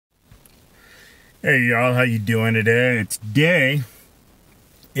Hey y'all, how you doing today? Today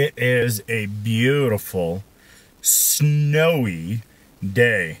it is a beautiful, snowy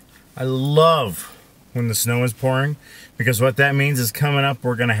day. I love when the snow is pouring because what that means is coming up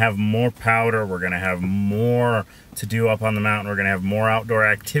we're going to have more powder, we're going to have more to do up on the mountain, we're going to have more outdoor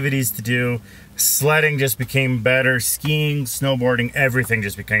activities to do. Sledding just became better, skiing, snowboarding, everything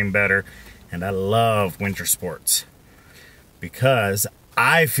just became better. And I love winter sports because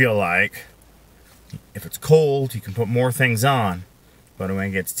I feel like if it's cold, you can put more things on. But when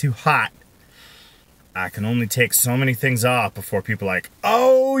it gets too hot, I can only take so many things off before people are like,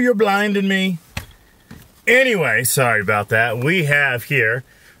 oh, you're blinding me. Anyway, sorry about that. We have here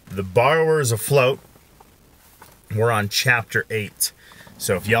The Borrower's Afloat. We're on chapter 8.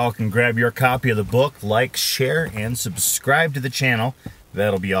 So if y'all can grab your copy of the book, like, share, and subscribe to the channel,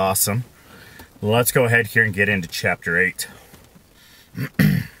 that'll be awesome. Let's go ahead here and get into chapter 8.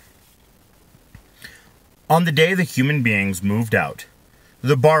 On the day the human beings moved out,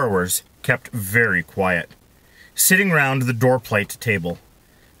 the borrowers kept very quiet. Sitting round the doorplate table,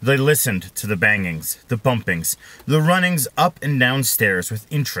 they listened to the bangings, the bumpings, the runnings up and down stairs with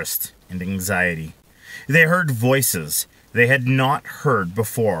interest and anxiety. They heard voices they had not heard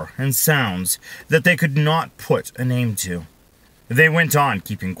before and sounds that they could not put a name to. They went on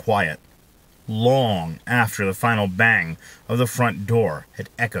keeping quiet, long after the final bang of the front door had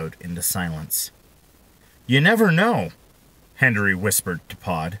echoed into silence. You never know, Henry whispered to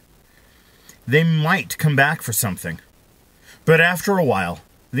Pod. They might come back for something. But after a while,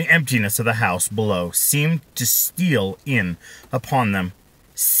 the emptiness of the house below seemed to steal in upon them,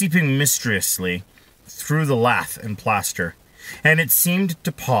 seeping mysteriously through the lath and plaster, and it seemed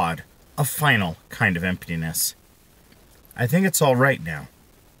to Pod a final kind of emptiness. I think it's all right now,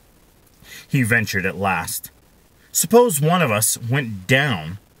 he ventured at last. Suppose one of us went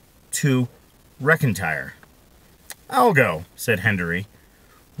down to Reckentire. I'll go, said Henry,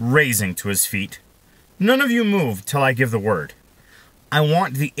 raising to his feet. None of you move till I give the word. I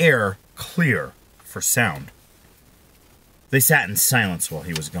want the air clear for sound. They sat in silence while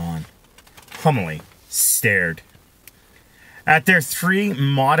he was gone. Humley stared at their 3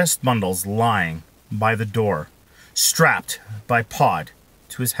 modest bundles lying by the door, strapped by Pod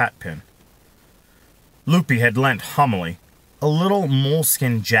to his hatpin. Loopy had lent Humley a little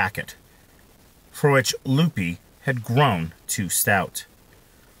moleskin jacket, for which Loopy had grown too stout.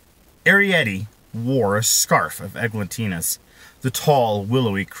 Arrietty wore a scarf of Eglantina's. The tall,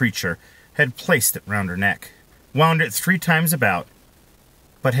 willowy creature had placed it round her neck, wound it 3 times about,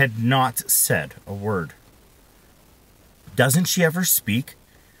 but had not said a word. Doesn't she ever speak?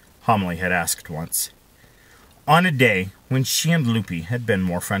 Humley had asked once, on a day when she and Loopy had been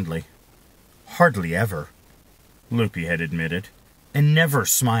more friendly. Hardly ever, Loopy had admitted, and never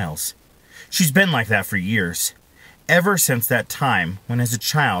smiles. She's been like that for years, ever since that time when as a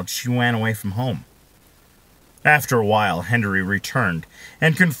child she ran away from home. After a while, Henry returned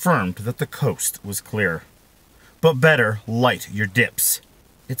and confirmed that the coast was clear. But better light your dips.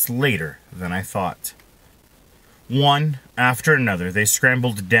 It's later than I thought. One after another, they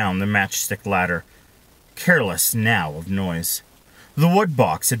scrambled down the matchstick ladder, careless now of noise. The wood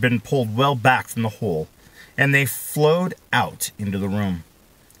box had been pulled well back from the hole, and they flowed out into the room.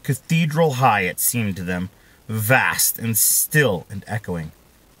 Cathedral high it seemed to them, vast and still and echoing,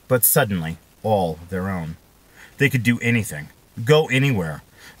 but suddenly all their own. They could do anything, go anywhere.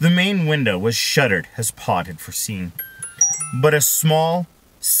 The main window was shuttered as Pod had foreseen, but a small,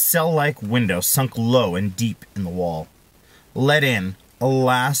 cell-like window sunk low and deep in the wall, let in a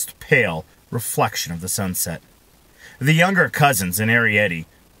last pale reflection of the sunset. The younger cousins and Arrietty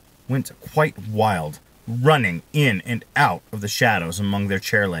went quite wild, running in and out of the shadows among their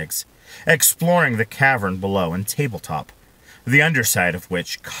chair legs, exploring the cavern below and tabletop, the underside of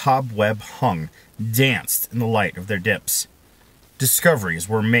which, cobweb-hung, danced in the light of their dips. Discoveries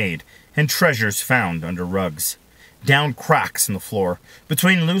were made and treasures found under rugs, down cracks in the floor,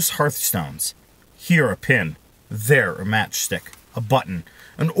 between loose hearthstones. Here a pin, there a matchstick, a button,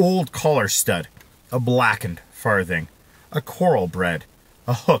 an old collar stud, a blackened farthing, a coral bread,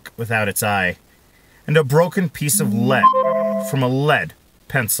 a hook without its eye, and a broken piece of lead from a lead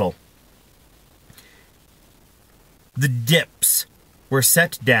pencil. The dips were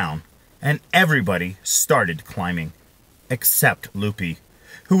set down, and everybody started climbing, except Loopy,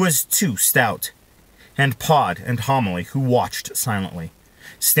 who was too stout, and Pod and Humley, who watched silently,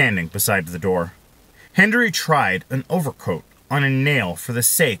 standing beside the door. Henry tried an overcoat on a nail for the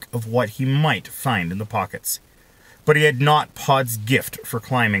sake of what he might find in the pockets, but he had not Pod's gift for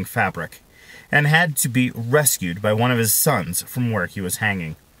climbing fabric, and had to be rescued by one of his sons from where he was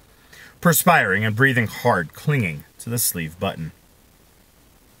hanging. perspiring and breathing hard, clinging to the sleeve button.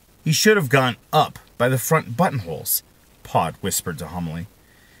 "He should have gone up by the front buttonholes," Pod whispered to Humley.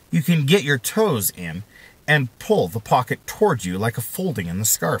 "You can get your toes in and pull the pocket toward you like a folding in the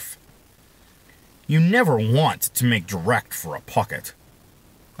scarf." "You never want to make direct for a pocket."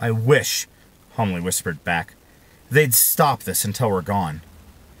 "I wish," Humley whispered back, "they'd stop this until we're gone."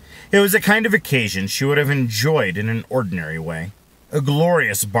 It was a kind of occasion she would have enjoyed in an ordinary way. A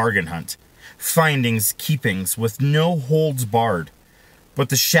glorious bargain hunt, findings, keepings, with no holds barred. But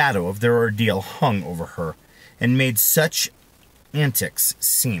the shadow of their ordeal hung over her and made such antics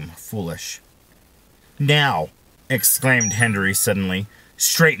seem foolish. "Now," exclaimed Henry suddenly,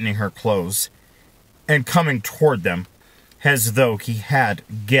 straightening her clothes and coming toward them as though he had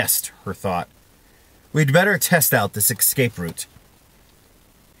guessed her thought, "we'd better test out this escape route."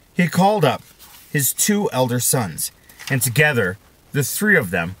 He called up his 2 elder sons, and together the 3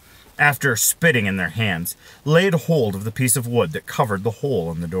 of them, after spitting in their hands, laid hold of the piece of wood that covered the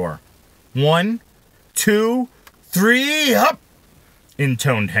hole in the door. "1, 2, 3, up!"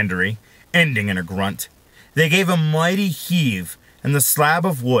 intoned Henry, ending in a grunt. They gave a mighty heave, and the slab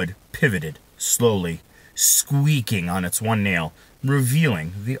of wood pivoted slowly, squeaking on its one nail,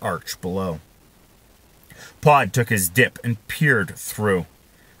 revealing the arch below. Pod took his dip and peered through.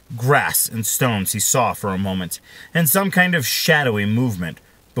 Grass and stones he saw for a moment, and some kind of shadowy movement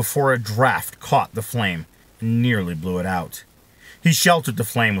before a draft caught the flame and nearly blew it out. He sheltered the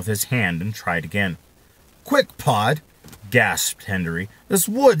flame with his hand and tried again. "Quick, Pod!" gasped Henry. "This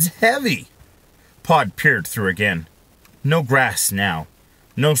wood's heavy!" Pod peered through again. No grass now.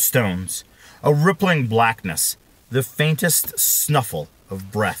 No stones. A rippling blackness. The faintest snuffle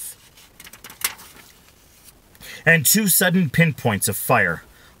of breath. And 2 sudden pinpoints of fire,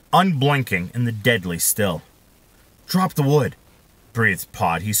 unblinking and the deadly still. "Drop the wood," breathed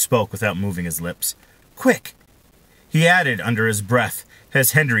Pod. He spoke without moving his lips. "Quick!" he added under his breath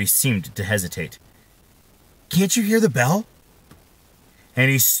as Henry seemed to hesitate. "Can't you hear the bell?" And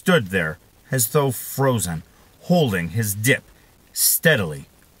he stood there as though frozen, holding his dip steadily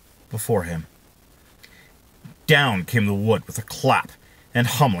before him. Down came the wood with a clap, and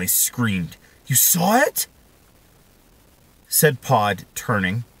Humley screamed. "You saw it?" said Pod,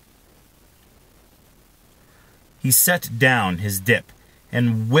 turning. He set down his dip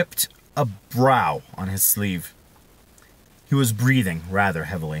and whipped a brow on his sleeve. He was breathing rather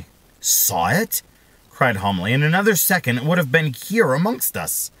heavily. "Saw it?" cried Humley. "In another second it would have been here amongst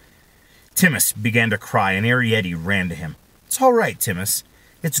us." Timmis began to cry, and Arrietty ran to him. "It's all right, Timmis.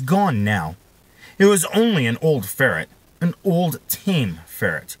 It's gone now. It was only an old ferret, an old tame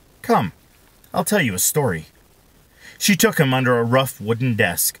ferret. Come, I'll tell you a story." She took him under a rough wooden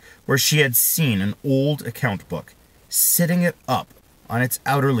desk where she had seen an old account book. Sitting it up on its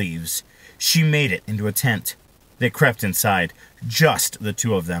outer leaves, she made it into a tent. They crept inside, just the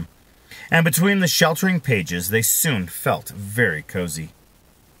 2 of them, and between the sheltering pages they soon felt very cozy.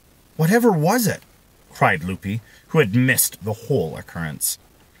 "Whatever was it?" cried Loopy, who had missed the whole occurrence.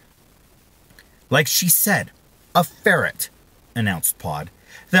 "Like she said, a ferret," announced Pod.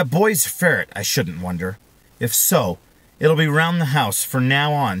 "That boy's ferret, I shouldn't wonder. If so, it'll be round the house from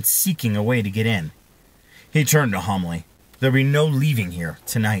now on, seeking a way to get in." He turned to Humley. "There'll be no leaving here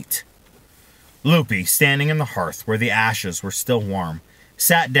tonight." Loopy, standing in the hearth where the ashes were still warm,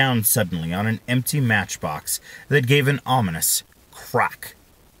 sat down suddenly on an empty matchbox that gave an ominous crack.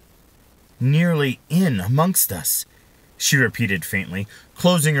 "Nearly in amongst us," she repeated faintly,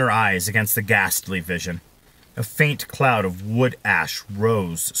 closing her eyes against the ghastly vision. A faint cloud of wood ash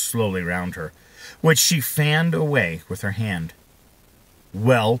rose slowly round her, which she fanned away with her hand.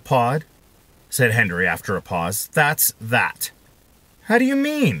 "Well, Pod," said Henry after a pause, "that's that." "How do you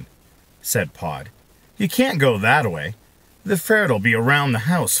mean?" said Pod. "You can't go that way. The ferret'll be around the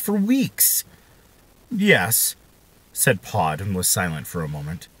house for weeks." "Yes," said Pod, and was silent for a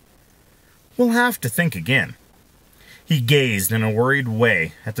moment. "We'll have to think again." He gazed in a worried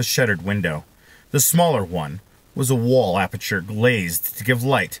way at the shuttered window. The smaller one was a wall aperture glazed to give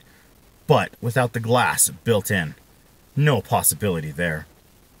light, but without the glass built in. No possibility there.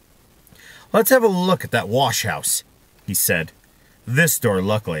 "Let's have a look at that wash-house," he said. This door,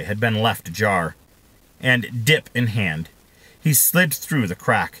 luckily, had been left ajar, and, dip in hand, he slid through the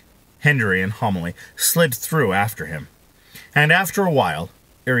crack. Henry and Humley slid through after him, and after a while,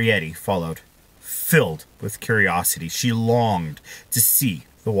 Arrietty followed. Filled with curiosity, she longed to see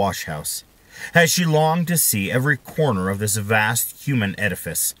the wash-house, as she longed to see every corner of this vast human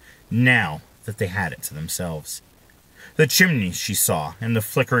edifice, now that they had it to themselves. The chimney she saw, in the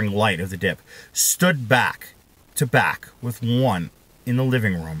flickering light of the dip, stood back to back with one in the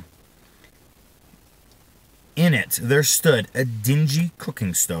living room. In it there stood a dingy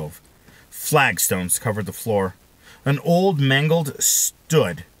cooking stove. Flagstones covered the floor. An old mangled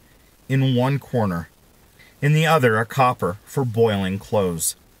stood in one corner, in the other a copper for boiling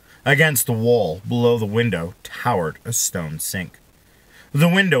clothes. Against the wall below the window towered a stone sink. The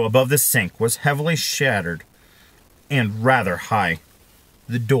window above the sink was heavily shattered and rather high.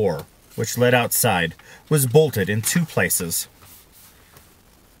 The door, which led outside, was bolted in two places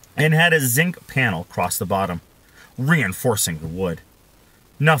and had a zinc panel across the bottom, reinforcing the wood.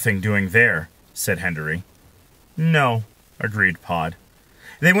 "Nothing doing there," said Henry. "No," agreed Pod.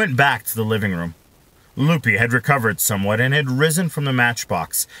 They went back to the living room. Loopy had recovered somewhat and had risen from the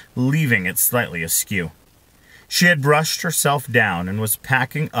matchbox, leaving it slightly askew. She had brushed herself down and was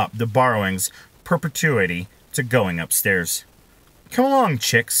packing up the borrowings perpetuity to going upstairs. "Come along,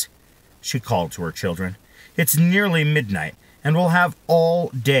 chicks," she called to her children. "It's nearly midnight, and we'll have all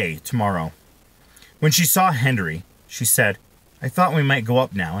day tomorrow." When she saw Henry, she said, "I thought we might go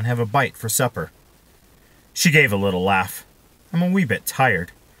up now and have a bite for supper." She gave a little laugh. "I'm a wee bit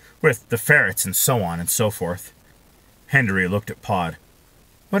tired, with the ferrets and so on and so forth." Henry looked at Pod.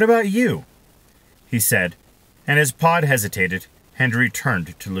 "What about you?" he said, and as Pod hesitated, Henry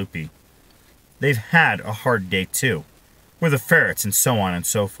turned to Loopy. "They've had a hard day, too, with the ferrets and so on and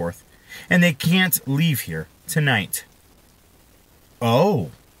so forth, and they can't leave here tonight."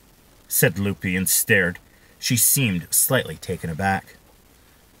 "Oh," said Loopy and stared. She seemed slightly taken aback.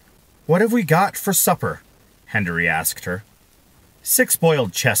 "What have we got for supper?" Henry asked her. "6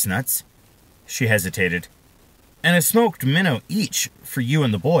 boiled chestnuts." She hesitated. "And a smoked minnow each for you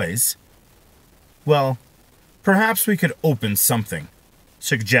and the boys." "Well, perhaps we could open something,"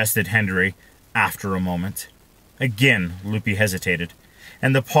 suggested Henry after a moment. Again, Loopy hesitated,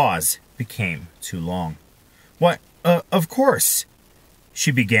 and the pause became too long. "What, of course,"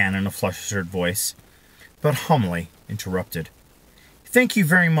 she began in a flustered voice, but humbly interrupted. "Thank you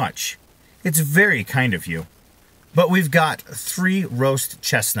very much. It's very kind of you. But we've got 3 roast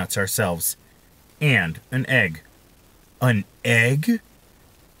chestnuts ourselves, and an egg." "An egg?"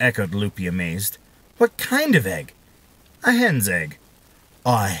 echoed Loopy, amazed. "What kind of egg?" "A hen's egg."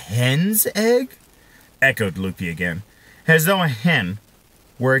 "A hen's egg?" echoed Loopy again, as though a hen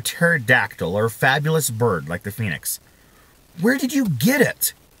were a pterodactyl or a fabulous bird like the phoenix. "Where did you get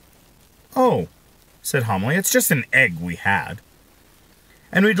it?" "Oh," said Homily, "it's just an egg we had."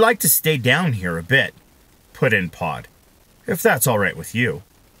 "And we'd like to stay down here a bit," put in Pod, "if that's all right with you."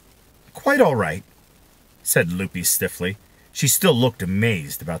 "Quite all right," said Loopy stiffly. She still looked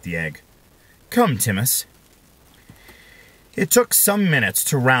amazed about the egg. "Come, Timmis." It took some minutes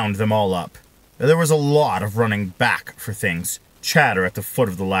to round them all up. There was a lot of running back for things, chatter at the foot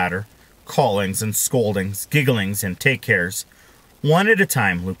of the ladder, callings and scoldings, gigglings and take-cares. "One at a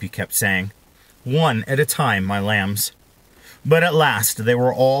time," Loopy kept saying. "One at a time, my lambs." But at last they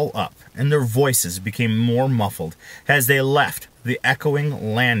were all up, and their voices became more muffled as they left the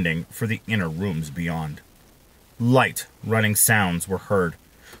echoing landing for the inner rooms beyond. Light, running sounds were heard,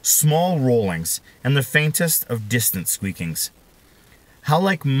 small rollings, and the faintest of distant squeakings. How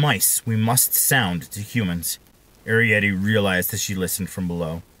like mice we must sound to humans, Arrietty realized as she listened from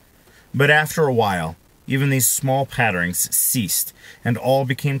below. But after a while, even these small patterings ceased, and all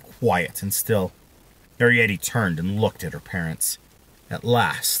became quiet and still. Arrietty turned and looked at her parents. At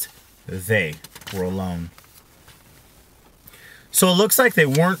last, they were alone. So it looks like they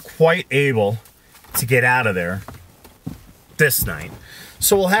weren't quite able to get out of there this night.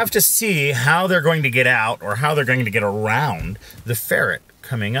 So we'll have to see how they're going to get out or how they're going to get around the ferret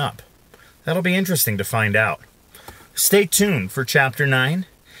coming up. That'll be interesting to find out. Stay tuned for Chapter 9,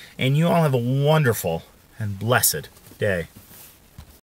 and you all have a wonderful and blessed day.